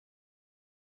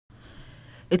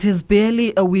It is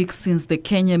barely a week since the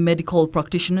Kenya Medical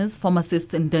Practitioners,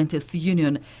 Pharmacists and Dentists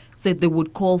Union said they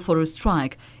would call for a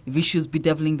strike if issues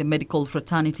bedeviling the medical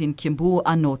fraternity in Kiambu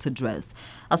are not addressed.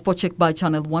 A spot check by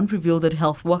Channel 1 revealed that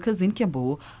health workers in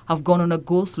Kiambu have gone on a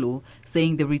go-slow,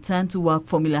 saying the return to work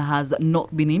formula has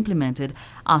not been implemented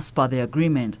as per the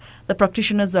agreement. The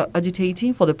practitioners are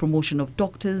agitating for the promotion of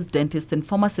doctors, dentists and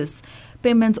pharmacists,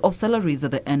 payment of salaries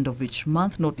at the end of each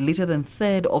month, not later than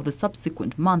third of the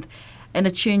subsequent month, and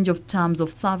a change of terms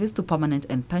of service to permanent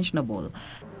and pensionable.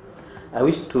 I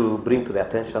wish to bring to the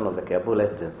attention of the Kiambu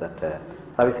residents that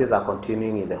services are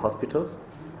continuing in the hospitals,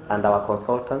 and our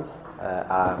consultants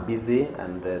are busy,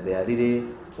 and they are really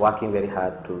working very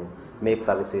hard to make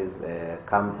services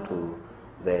come to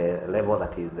the level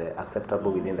that is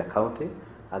acceptable within the county.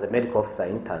 And the medical officer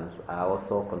interns are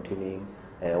also continuing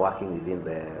working within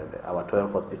our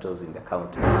 12 hospitals in the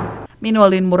county.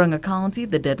 Meanwhile, in Murang'a County,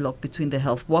 the deadlock between the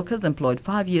health workers employed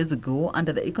 5 years ago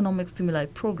under the Economic Stimuli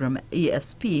Program,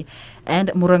 ESP, and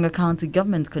Murang'a County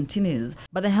government continues.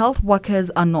 But the health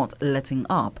workers are not letting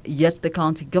up, yet the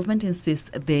county government insists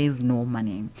there is no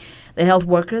money. The health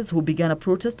workers, who began a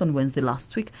protest on Wednesday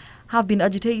last week, have been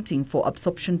agitating for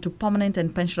absorption to permanent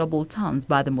and pensionable terms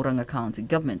by the Murang'a County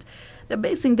government. They're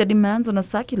basing their demands on a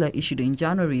circular issued in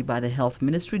January by the Health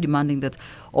Ministry demanding that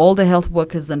all the health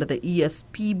workers under the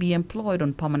ESP be employed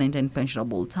on permanent and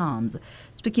pensionable terms.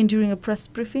 Speaking during a press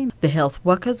briefing, the health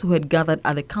workers who had gathered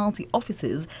at the county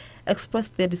offices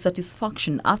expressed their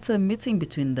dissatisfaction after a meeting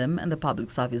between them and the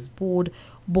Public Service Board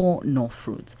bore no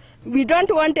fruit. We don't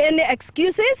want any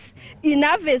excuses.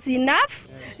 Enough is enough.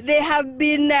 They have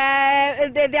been,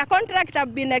 their contract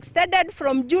have been extended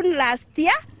from June last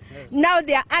year. Now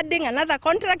they are adding another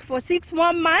contract for 6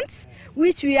 more months,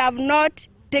 which we have not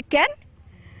taken.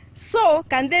 So,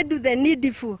 can they do the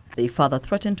needful? They further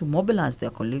threatened to mobilize their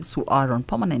colleagues who are on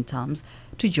permanent terms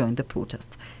to join the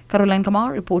protest. Caroline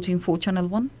Kamar reporting for Channel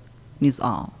 1 News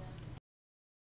Hour.